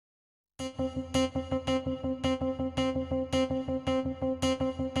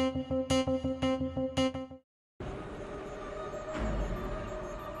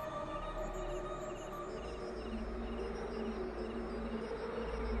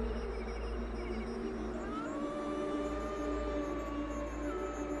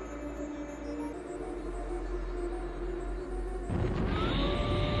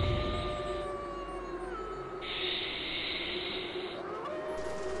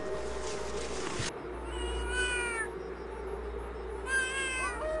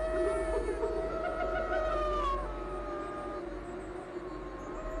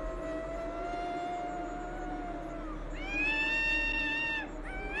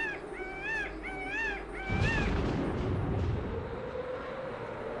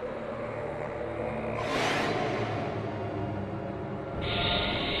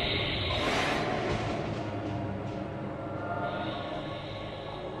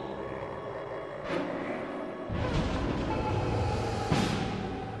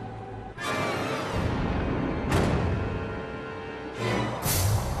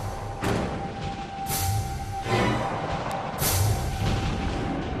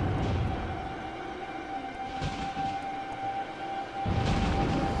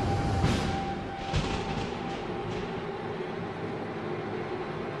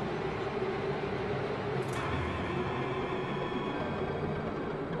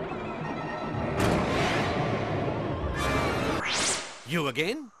You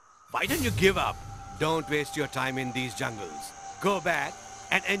again? Why don't you give up? Don't waste your time in these jungles. Go back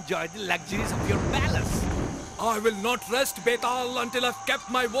and enjoy the luxuries of your palace. I will not rest, Betal, until I've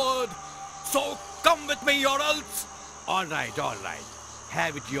kept my word. So come with me or else. All right.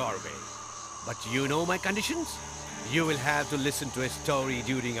 Have it your way. But you know my conditions? You will have to listen to a story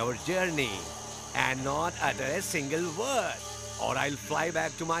during our journey and not utter a single word, or I'll fly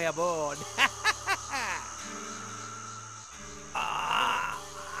back to my abode.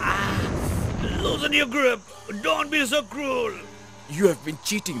 Loosen your grip. Don't be so cruel. You have been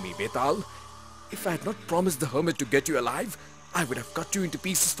cheating me, Betal. If I had not promised the hermit to get you alive, I would have cut you into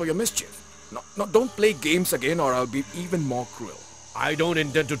pieces for your mischief. No, don't play games again or I'll be even more cruel. I don't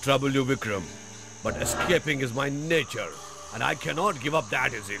intend to trouble you, Vikram. But escaping is my nature, and I cannot give up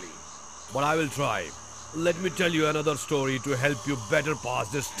that easily. But I will try. Let me tell you another story to help you better pass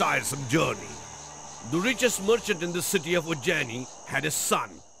this tiresome journey. The richest merchant in the city of Ujjaini had a son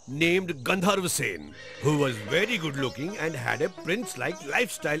named Gandharva Sen, who was very good looking and had a prince-like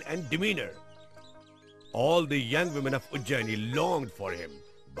lifestyle and demeanor. All the young women of Ujjaini longed for him,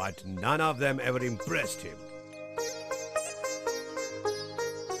 but none of them ever impressed him.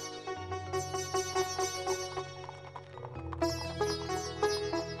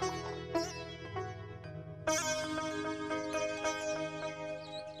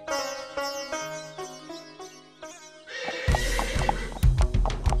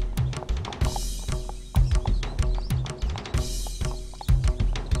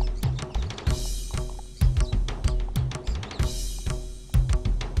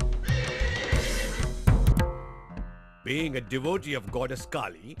 Being a devotee of goddess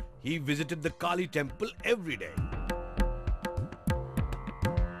Kali, he visited the Kali temple every day.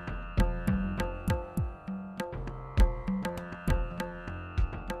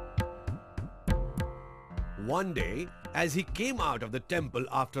 One day, as he came out of the temple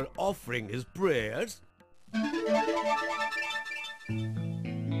after offering his prayers,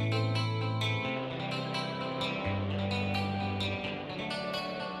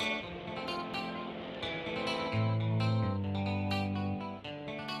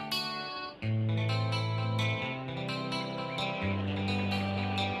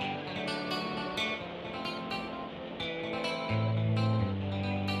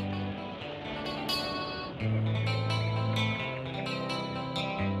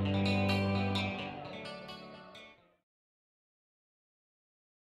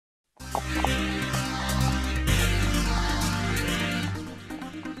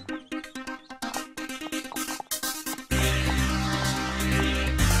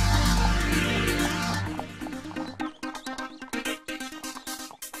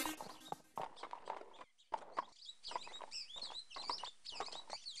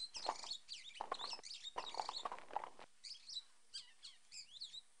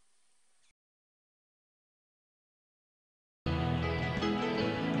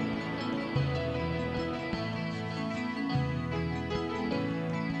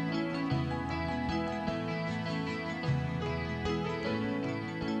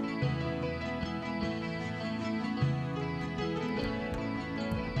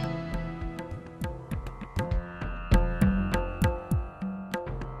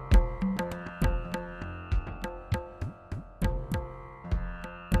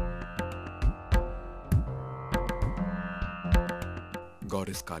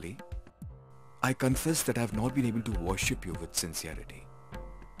 Goddess Kali, I confess that I have not been able to worship you with sincerity.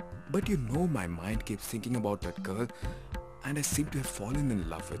 But you know my mind keeps thinking about that girl and I seem to have fallen in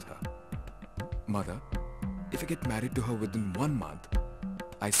love with her. Mother, if I get married to her within 1 month,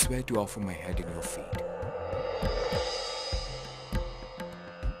 I swear to offer my head in your feet.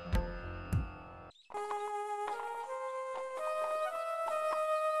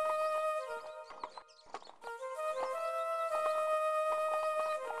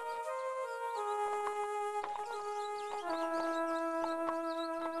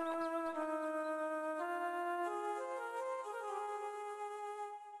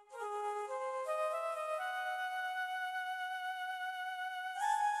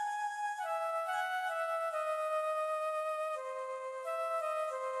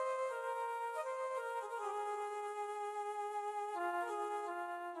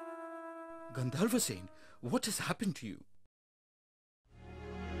 Gandharvasen, what has happened to you?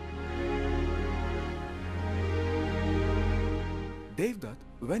 Devdutt,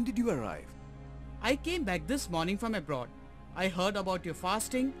 when did you arrive? I came back this morning from abroad. I heard about your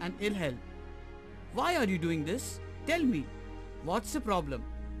fasting and ill health. Why are you doing this? Tell me. What's the problem?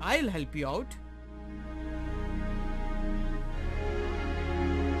 I'll help you out.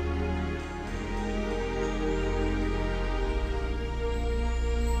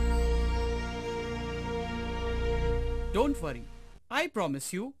 Don't worry. I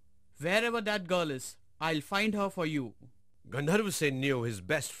promise you, wherever that girl is, I'll find her for you. Gandharvasen knew his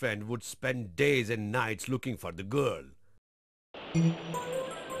best friend would spend days and nights looking for the girl.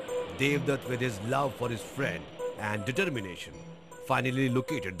 Devdutt, with his love for his friend and determination, finally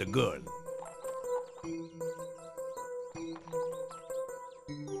located the girl.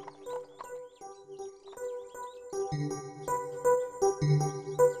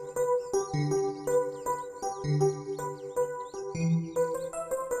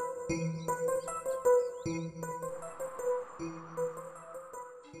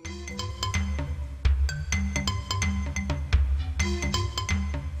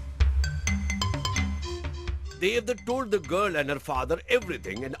 Devdutt told the girl and her father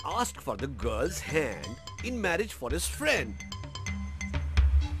everything and asked for the girl's hand in marriage for his friend.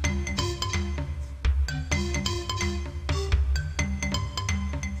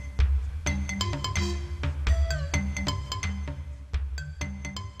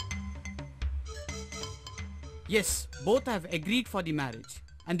 Yes, both have agreed for the marriage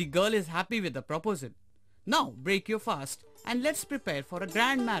and the girl is happy with the proposal. Now break your fast and let's prepare for a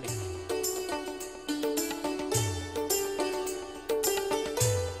grand marriage.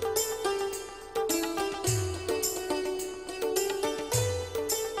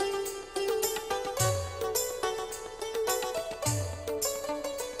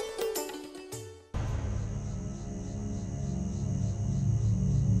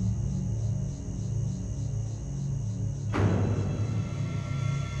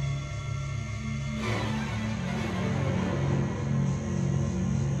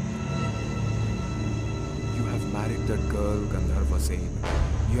 You have married that girl, Gandharvasen.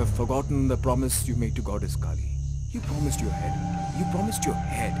 You have forgotten the promise you made to Goddess Kali. You promised your head. You promised your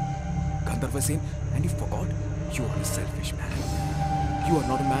head. Gandharvasen, and you forgot? You are a selfish man. You are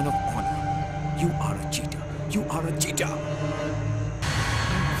not a man of honor. You are a cheater. You are a cheater.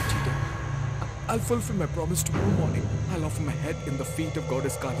 I'm not a cheater. I'll fulfill my promise tomorrow morning. I'll offer my head in the feet of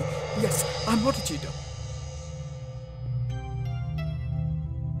Goddess Kali. Yes, I'm not a cheater.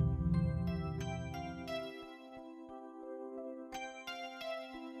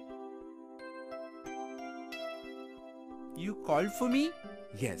 You called for me?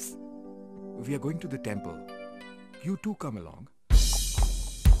 Yes, we are going to the temple. You too come along.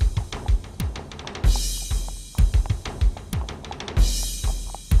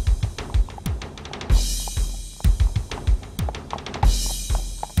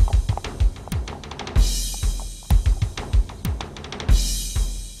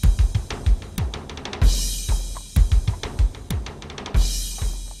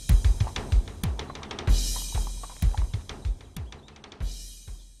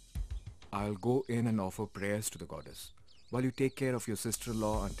 I'll go in and offer prayers to the goddess, while you take care of your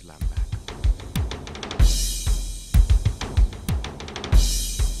sister-in-law until I'm back.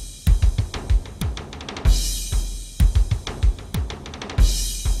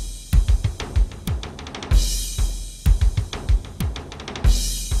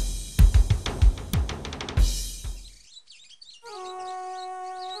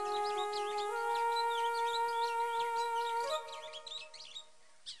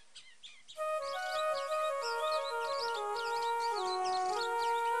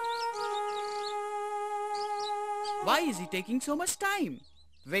 Why is he taking so much time?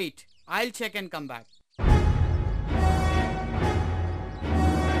 Wait, I'll check and come back.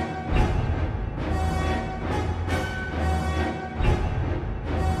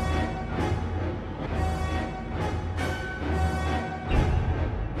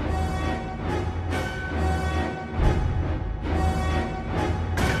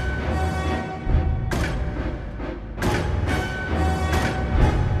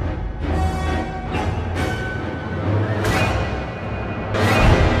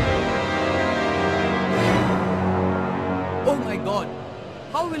 Oh my god,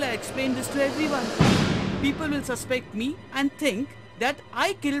 how will I explain this to everyone? People will suspect me and think that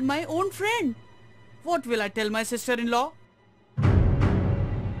I killed my own friend. What will I tell my sister-in-law?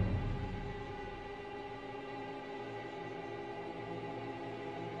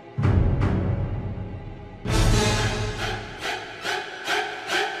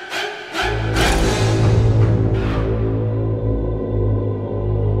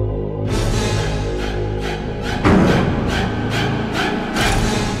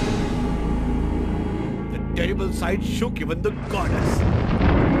 The terrible sight shook even the goddess.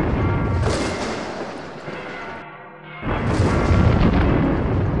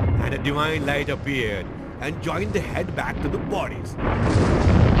 And a divine light appeared and joined the head back to the bodies.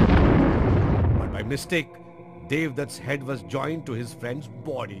 But by mistake, Devdutt's head was joined to his friend's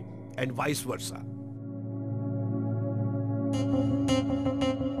body and vice versa.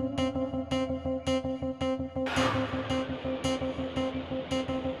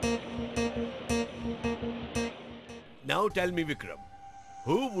 Now tell me, Vikram,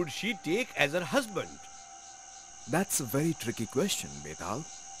 who would she take as her husband? That's a very tricky question, Betal,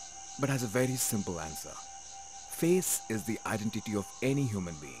 but has a very simple answer. Face is the identity of any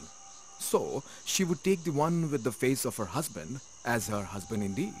human being. So, she would take the one with the face of her husband as her husband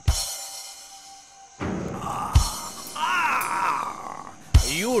indeed.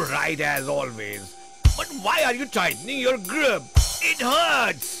 You're right as always. But why are you tightening your grip? It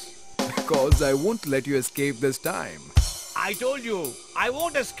hurts! Because I won't let you escape this time. I told you, I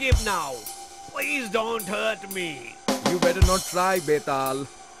won't escape now. Please don't hurt me. You better not try, Betal.